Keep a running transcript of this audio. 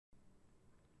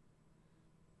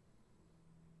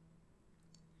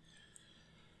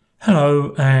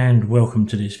Hello and welcome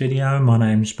to this video. My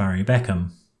name's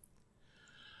Beckham.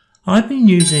 I've been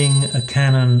using a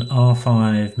Canon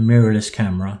R5 mirrorless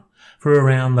camera for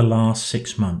around the last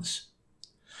 6 months,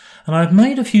 and I've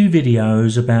made a few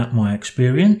videos about my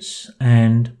experience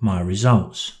and my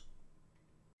results.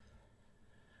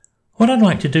 What I'd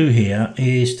like to do here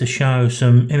is to show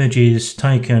some images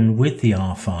taken with the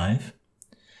R5,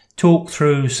 talk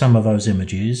through some of those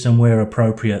images and where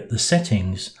appropriate the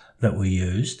settings that were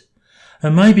used,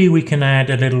 and maybe we can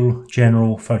add a little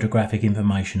general photographic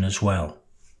information as well.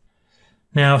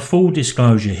 Now, full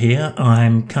disclosure here,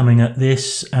 I'm coming at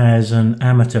this as an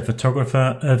amateur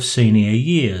photographer of senior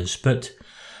years, but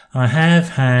I have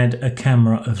had a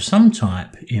camera of some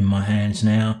type in my hands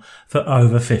now for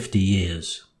over 50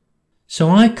 years.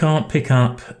 So I can't pick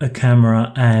up a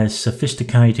camera as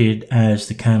sophisticated as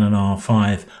the Canon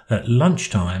R5 at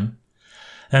lunchtime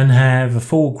and have a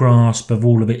full grasp of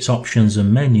all of its options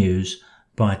and menus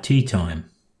by tea time.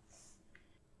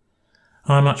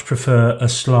 I much prefer a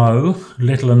slow,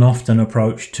 little and often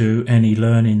approach to any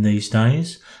learning these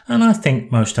days, and I think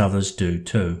most others do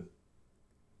too.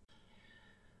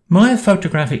 My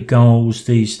photographic goals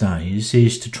these days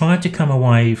is to try to come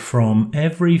away from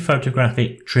every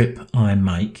photographic trip I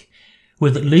make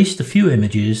with at least a few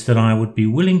images that I would be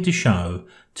willing to show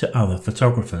to other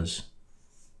photographers.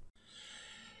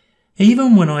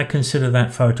 Even when I consider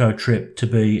that photo trip to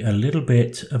be a little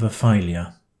bit of a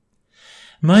failure,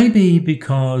 maybe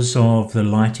because of the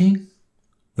lighting,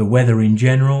 the weather in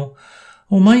general,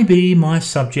 or maybe my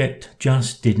subject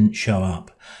just didn't show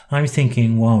up. I'm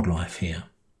thinking wildlife here.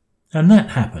 And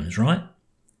that happens, right?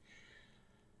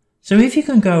 So if you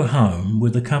can go home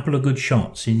with a couple of good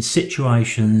shots in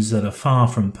situations that are far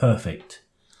from perfect,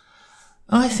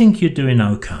 I think you're doing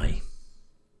okay.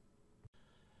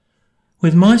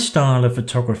 With my style of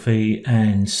photography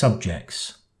and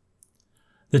subjects,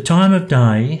 the time of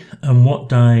day and what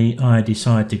day I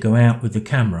decide to go out with the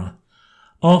camera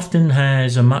often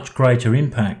has a much greater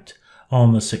impact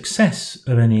on the success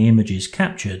of any images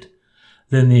captured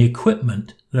than the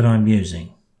equipment that I'm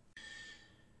using.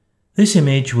 This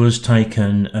image was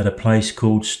taken at a place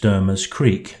called Sturmers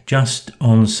Creek, just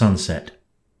on sunset.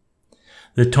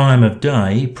 The time of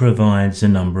day provides a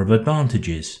number of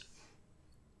advantages.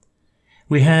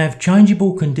 We have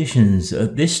changeable conditions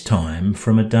at this time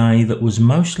from a day that was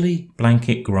mostly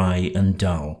blanket grey and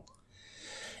dull.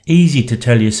 Easy to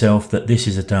tell yourself that this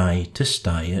is a day to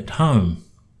stay at home.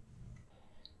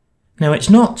 Now, it's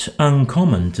not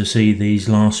uncommon to see these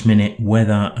last-minute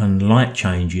weather and light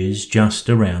changes just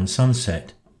around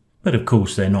sunset, but of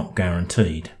course they're not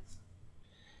guaranteed.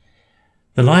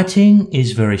 The lighting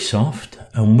is very soft,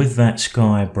 and with that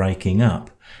sky breaking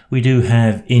up, we do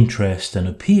have interest and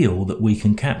appeal that we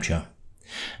can capture.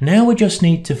 Now we just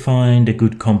need to find a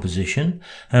good composition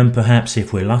and perhaps,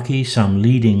 if we're lucky, some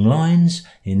leading lines,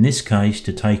 in this case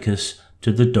to take us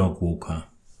to the dog walker.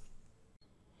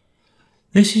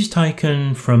 This is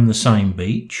taken from the same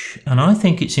beach, and I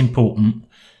think it's important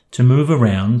to move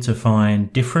around to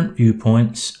find different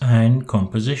viewpoints and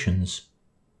compositions.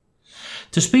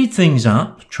 To speed things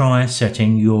up, try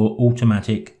setting your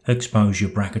automatic exposure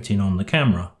bracketing on the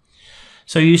camera,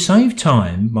 so you save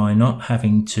time by not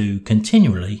having to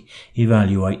continually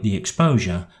evaluate the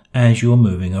exposure as you're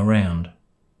moving around.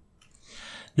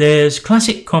 There's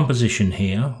classic composition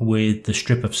here with the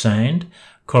strip of sand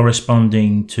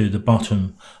corresponding to the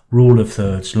bottom rule of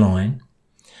thirds line,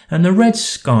 and the red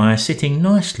sky sitting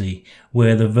nicely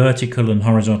where the vertical and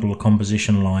horizontal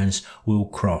composition lines will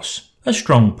cross, a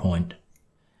strong point.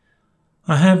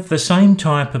 I have the same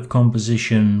type of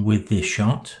composition with this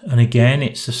shot, and again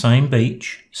it's the same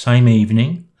beach, same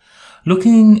evening.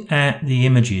 Looking at the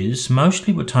images,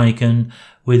 mostly were taken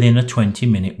within a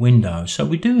 20-minute window, so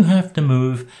we do have to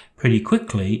move pretty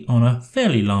quickly on a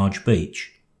fairly large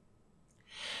beach.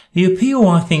 The appeal,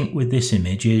 I think, with this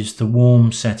image is the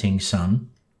warm setting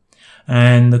sun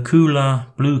and the cooler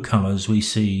blue colours we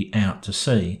see out to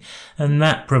sea, and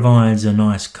that provides a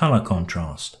nice colour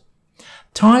contrast.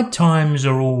 Tide times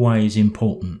are always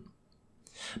important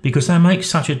because they make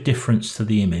such a difference to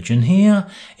the image, and here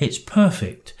it's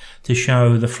perfect to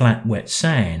show the flat wet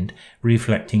sand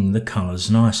reflecting the colours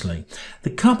nicely. The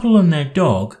couple and their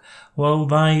dog, well,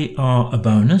 they are a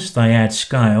bonus, they add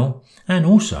scale and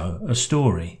also a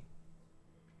story.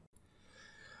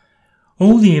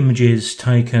 All the images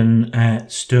taken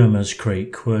at Sturmers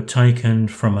Creek were taken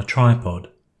from a tripod.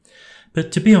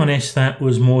 But to be honest, that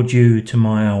was more due to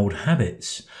my old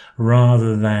habits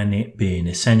rather than it being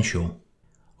essential.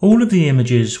 All of the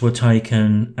images were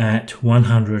taken at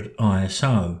 100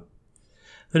 ISO.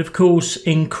 But of course,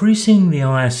 increasing the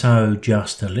ISO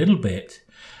just a little bit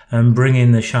and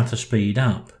bringing the shutter speed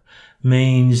up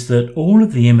means that all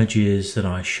of the images that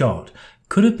I shot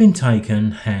could have been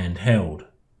taken handheld.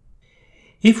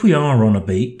 If we are on a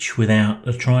beach without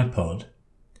a tripod,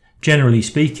 generally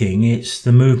speaking, it's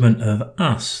the movement of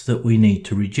us that we need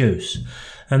to reduce,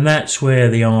 and that's where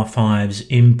the R5's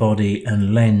in-body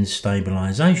and lens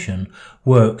stabilisation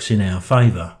works in our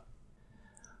favour.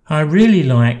 I really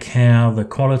like how the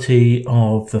quality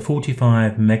of the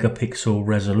 45 megapixel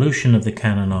resolution of the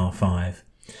Canon R5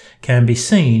 can be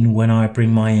seen when I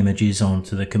bring my images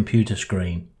onto the computer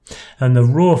screen, and the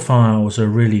raw files are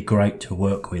really great to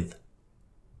work with.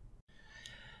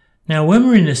 Now, when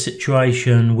we're in a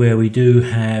situation where we do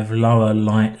have lower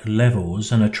light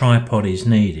levels and a tripod is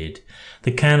needed,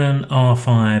 the Canon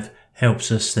R5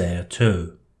 helps us there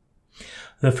too.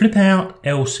 The flip-out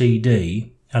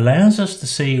LCD allows us to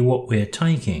see what we're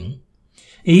taking,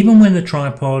 even when the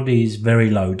tripod is very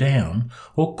low down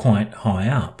or quite high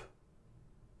up.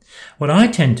 What I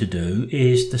tend to do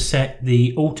is to set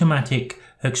the automatic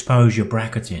exposure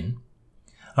bracketing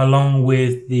along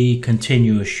with the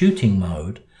continuous shooting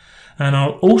mode, and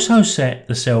I'll also set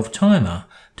the self-timer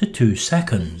to 2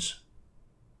 seconds.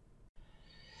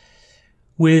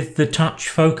 With the touch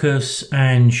focus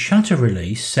and shutter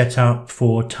release set up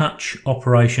for touch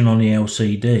operation on the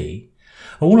LCD,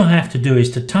 all I have to do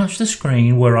is to touch the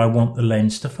screen where I want the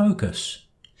lens to focus.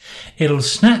 It'll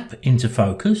snap into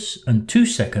focus, and 2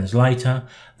 seconds later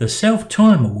the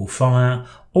self-timer will fire.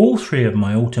 All 3 of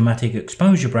my automatic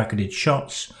exposure bracketed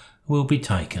shots will be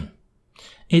taken.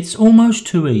 It's almost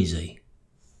too easy.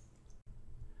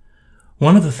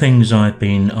 One of the things I've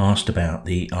been asked about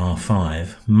the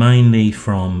R5, mainly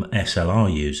from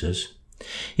SLR users,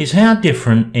 is how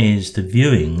different is the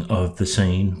viewing of the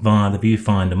scene via the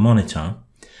viewfinder monitor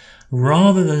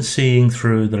rather than seeing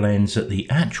through the lens at the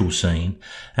actual scene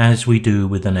as we do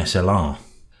with an SLR.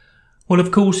 Well,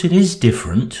 of course it is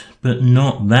different, but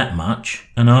not that much,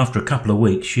 and after a couple of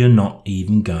weeks you're not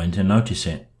even going to notice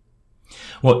it.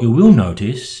 What you will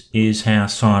notice is how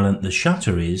silent the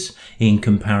shutter is in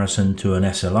comparison to an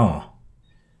SLR.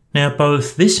 Now,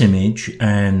 both this image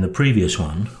and the previous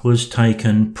one was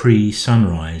taken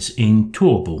pre-sunrise in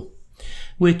Torbal,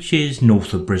 which is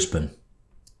north of Brisbane.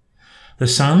 The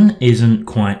sun isn't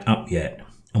quite up yet,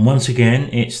 and once again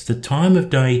it's the time of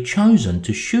day chosen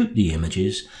to shoot the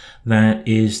images that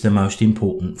is the most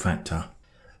important factor.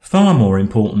 Far more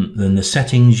important than the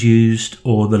settings used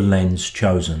or the lens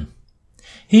chosen.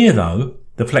 Here though,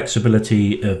 the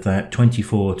flexibility of that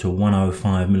 24 to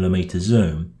 105mm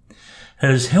zoom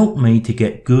has helped me to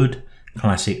get good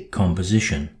classic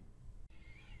composition.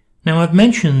 Now, I've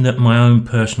mentioned that my own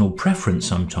personal preference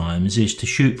sometimes is to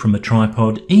shoot from a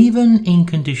tripod even in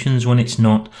conditions when it's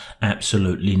not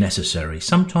absolutely necessary.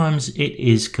 Sometimes it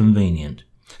is convenient,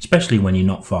 especially when you're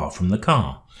not far from the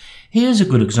car. Here's a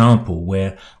good example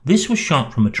where this was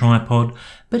shot from a tripod,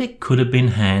 but it could have been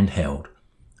handheld.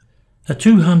 A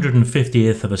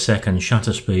 250th of a second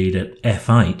shutter speed at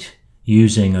f8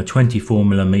 using a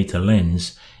 24mm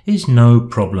lens is no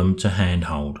problem to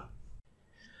handhold.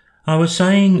 I was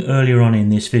saying earlier on in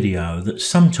this video that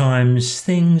sometimes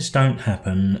things don't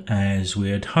happen as we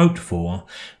had hoped for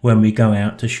when we go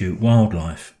out to shoot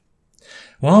wildlife.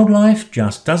 Wildlife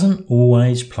just doesn't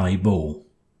always play ball.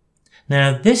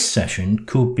 Now, this session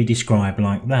could be described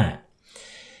like that,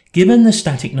 given the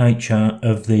static nature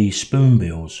of the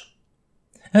spoonbills.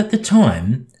 At the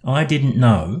time, I didn't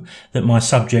know that my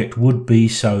subject would be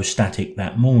so static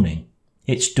that morning.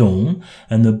 It's dawn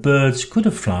and the birds could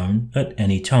have flown at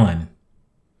any time.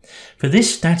 For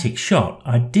this static shot,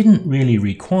 I didn't really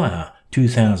require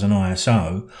 2000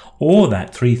 ISO or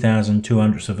that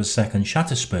 3200th of a second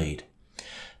shutter speed.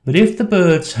 But if the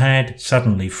birds had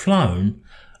suddenly flown,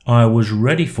 I was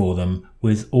ready for them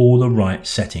with all the right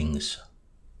settings.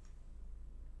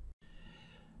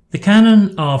 The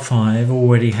Canon R5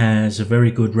 already has a very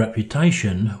good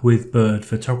reputation with bird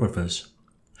photographers.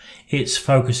 Its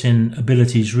focusing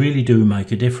abilities really do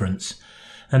make a difference,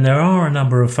 and there are a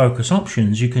number of focus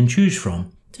options you can choose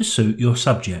from to suit your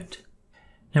subject.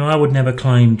 Now, I would never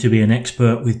claim to be an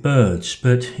expert with birds,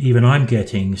 but even I'm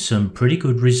getting some pretty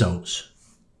good results.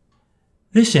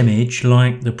 This image,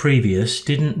 like the previous,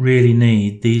 didn't really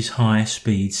need these high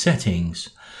speed settings,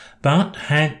 but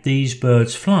had these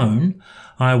birds flown,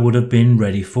 I would have been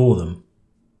ready for them.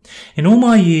 In all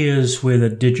my years with a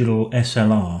digital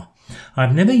SLR,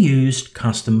 I've never used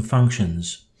custom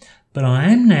functions, but I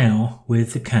am now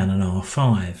with the Canon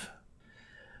R5.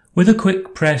 With a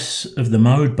quick press of the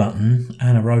mode button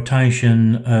and a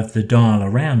rotation of the dial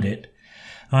around it,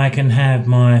 I can have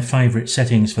my favourite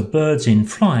settings for birds in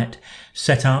flight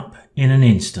set up in an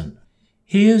instant.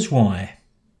 Here's why.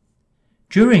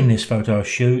 During this photo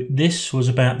shoot, this was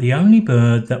about the only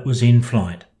bird that was in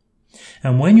flight.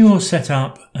 And when you're set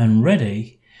up and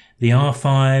ready, the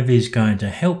R5 is going to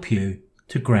help you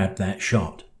to grab that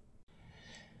shot.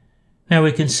 Now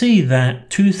we can see that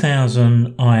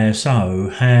 2000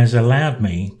 ISO has allowed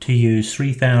me to use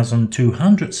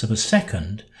 3200ths of a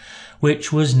second,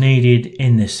 which was needed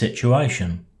in this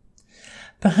situation.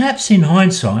 Perhaps in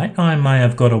hindsight I may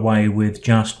have got away with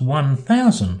just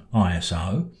 1000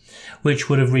 ISO, which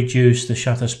would have reduced the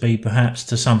shutter speed perhaps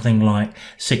to something like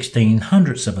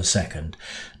 1600ths of a second,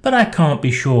 but I can't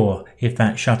be sure if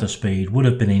that shutter speed would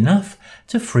have been enough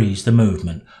to freeze the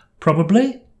movement.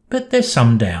 Probably, but there's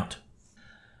some doubt.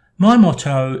 My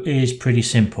motto is pretty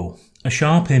simple. A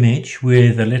sharp image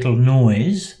with a little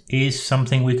noise is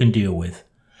something we can deal with.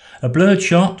 A blurred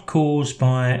shot caused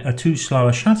by a too slow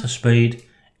a shutter speed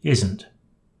isn't.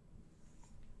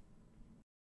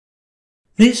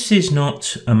 This is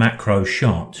not a macro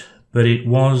shot, but it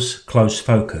was close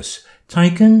focus,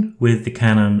 taken with the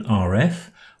Canon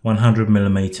RF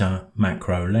 100mm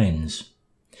macro lens.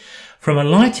 From a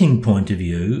lighting point of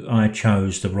view, I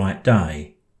chose the right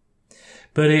day.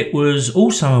 But it was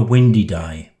also a windy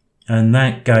day, and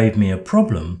that gave me a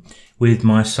problem with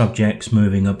my subjects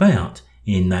moving about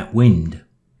in that wind.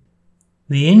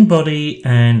 The in-body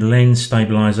and lens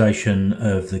stabilisation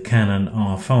of the Canon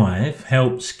R5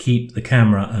 helps keep the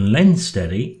camera and lens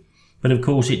steady, but of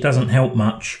course it doesn't help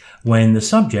much when the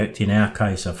subject, in our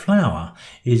case a flower,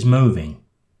 is moving.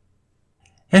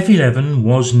 F11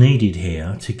 was needed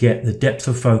here to get the depth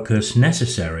of focus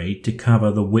necessary to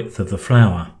cover the width of the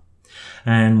flower,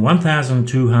 and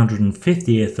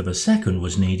 1250th of a second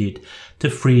was needed to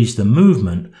freeze the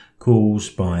movement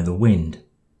caused by the wind.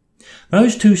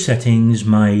 Those two settings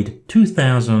made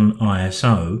 2000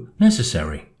 ISO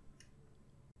necessary.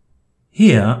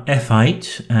 Here,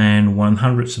 f8 and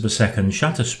 100ths of a second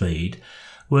shutter speed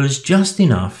was just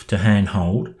enough to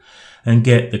handhold and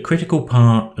get the critical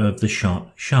part of the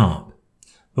shot sharp.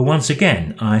 But once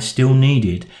again, I still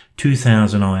needed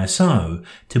 2000 ISO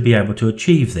to be able to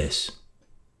achieve this.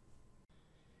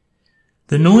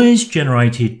 The noise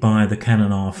generated by the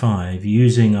Canon R5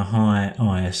 using a high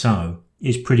ISO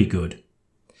is pretty good.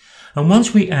 And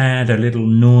once we add a little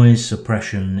noise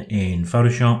suppression in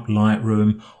Photoshop,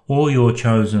 Lightroom or your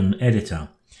chosen editor,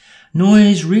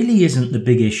 noise really isn't the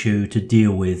big issue to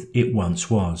deal with it once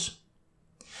was.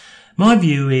 My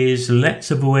view is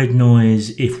let's avoid noise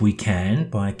if we can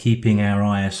by keeping our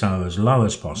ISO as low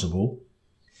as possible,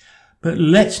 but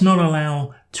let's not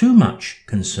allow too much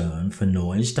concern for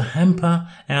noise to hamper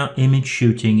our image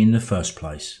shooting in the first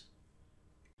place.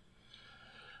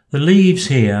 The leaves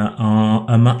here are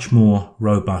a much more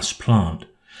robust plant,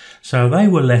 so they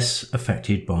were less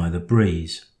affected by the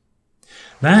breeze.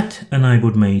 That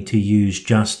enabled me to use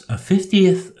just a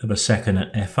 50th of a second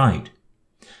at f8,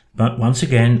 but once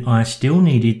again I still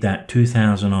needed that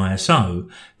 2000 ISO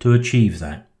to achieve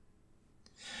that.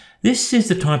 This is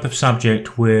the type of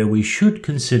subject where we should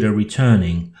consider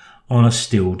returning on a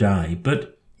still day,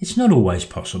 but it's not always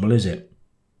possible, is it?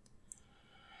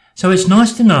 So it's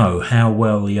nice to know how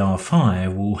well the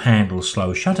R5 will handle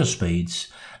slow shutter speeds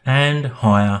and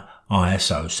higher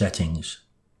ISO settings.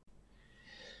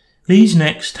 These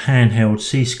next handheld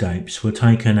seascapes were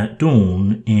taken at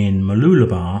dawn in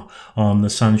Mooloolaba on the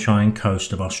Sunshine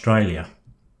Coast of Australia.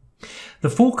 The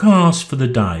forecast for the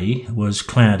day was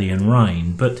cloudy and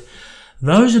rain, but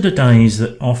those are the days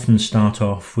that often start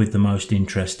off with the most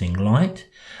interesting light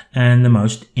and the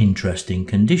most interesting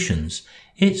conditions.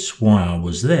 It's why I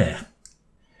was there.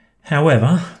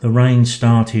 However, the rain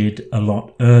started a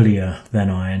lot earlier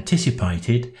than I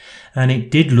anticipated, and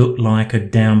it did look like a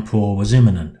downpour was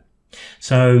imminent.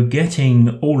 So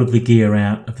getting all of the gear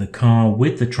out of the car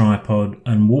with the tripod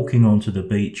and walking onto the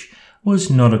beach was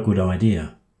not a good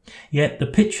idea. Yet the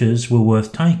pictures were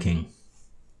worth taking.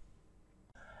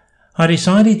 I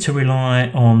decided to rely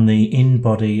on the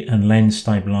in-body and lens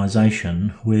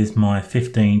stabilisation with my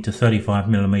 15 to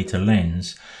 35mm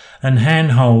lens and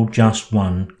handhold just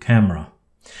one camera.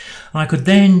 I could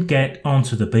then get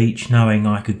onto the beach knowing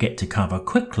I could get to cover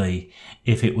quickly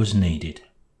if it was needed.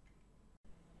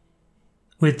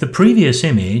 With the previous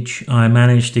image, I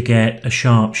managed to get a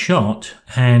sharp shot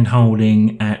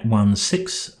hand-holding at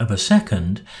 1/6 of a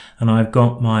second, and I've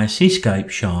got my seascape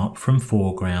sharp from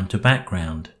foreground to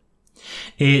background.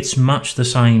 It's much the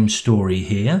same story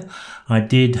here. I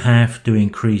did have to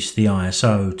increase the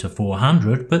ISO to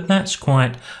 400, but that's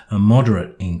quite a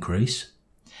moderate increase.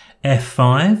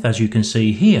 F5, as you can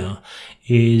see here,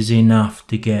 is enough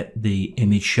to get the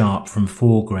image sharp from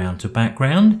foreground to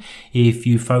background. If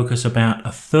you focus about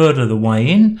a third of the way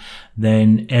in,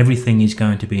 then everything is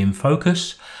going to be in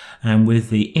focus. And with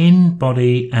the in,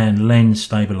 body and lens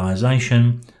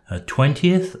stabilization, a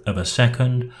 20th of a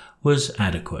second was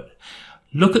adequate.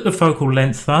 Look at the focal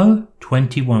length though,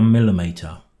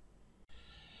 21mm.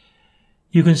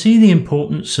 You can see the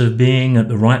importance of being at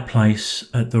the right place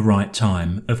at the right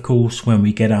time. Of course, when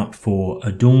we get up for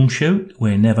a dawn shoot,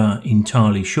 we're never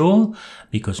entirely sure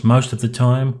because most of the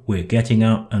time we're getting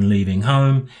up and leaving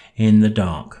home in the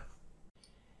dark.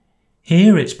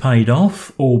 Here it's paid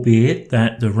off, albeit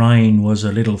that the rain was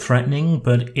a little threatening,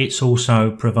 but it's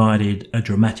also provided a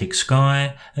dramatic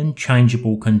sky and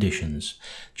changeable conditions.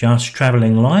 Just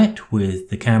travelling light with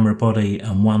the camera body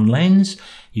and one lens,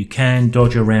 you can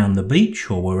dodge around the beach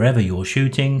or wherever you're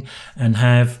shooting and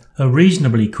have a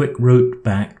reasonably quick route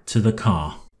back to the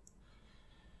car.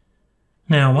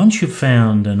 Now, once you've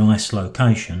found a nice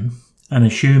location, and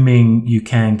assuming you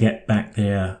can get back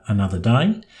there another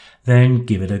day, then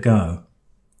give it a go.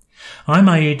 I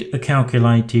made a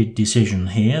calculated decision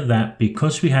here that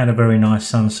because we had a very nice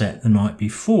sunset the night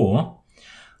before,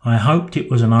 I hoped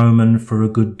it was an omen for a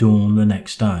good dawn the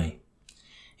next day.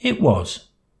 It was.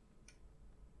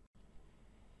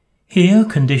 Here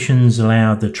conditions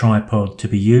allowed the tripod to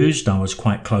be used. I was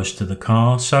quite close to the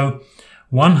car, so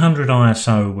 100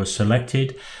 ISO was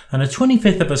selected and a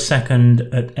 25th of a second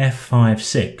at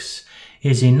f5.6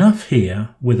 is enough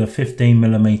here with a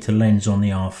 15mm lens on the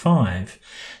R5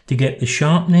 to get the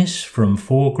sharpness from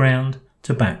foreground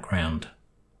to background.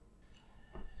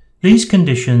 These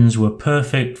conditions were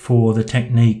perfect for the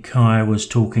technique I was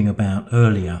talking about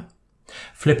earlier.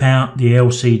 Flip out the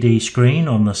LCD screen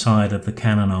on the side of the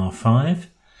Canon R5,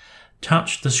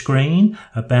 touch the screen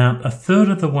about a third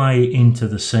of the way into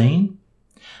the scene,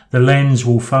 the lens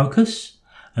will focus,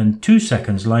 and 2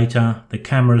 seconds later the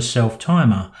camera's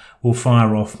self-timer will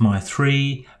fire off my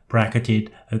 3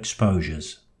 bracketed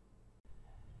exposures.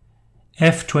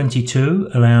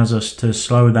 F22 allows us to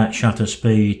slow that shutter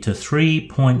speed to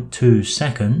 3.2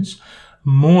 seconds,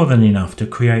 more than enough to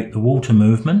create the water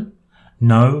movement,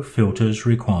 no filters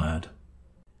required.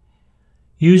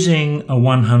 Using a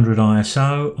 100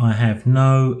 ISO, I have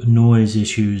no noise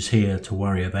issues here to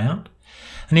worry about.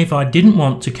 And if I didn't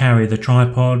want to carry the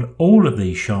tripod, all of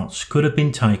these shots could have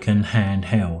been taken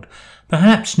handheld.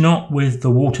 Perhaps not with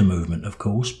the water movement, of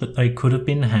course, but they could have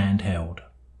been handheld.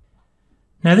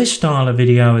 Now this style of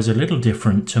video is a little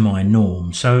different to my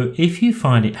norm, so if you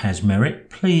find it has merit,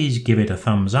 please give it a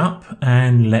thumbs up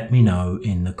and let me know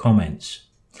in the comments.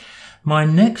 My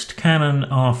next Canon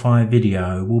R5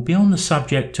 video will be on the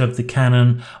subject of the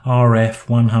Canon RF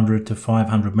 100 to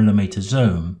 500mm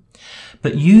zoom,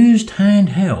 but used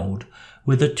handheld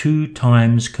with a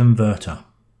 2x converter.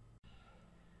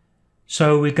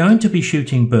 So we're going to be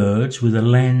shooting birds with a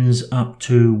lens up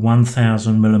to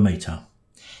 1000mm.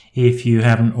 If you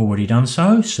haven't already done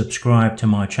so, subscribe to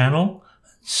my channel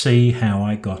and see how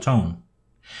I got on.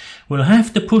 We'll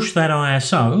have to push that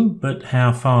ISO, but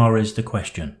how far is the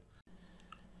question.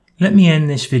 Let me end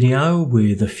this video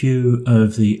with a few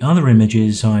of the other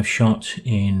images I've shot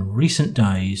in recent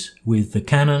days with the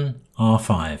Canon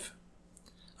R5.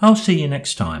 I'll see you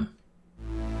next time.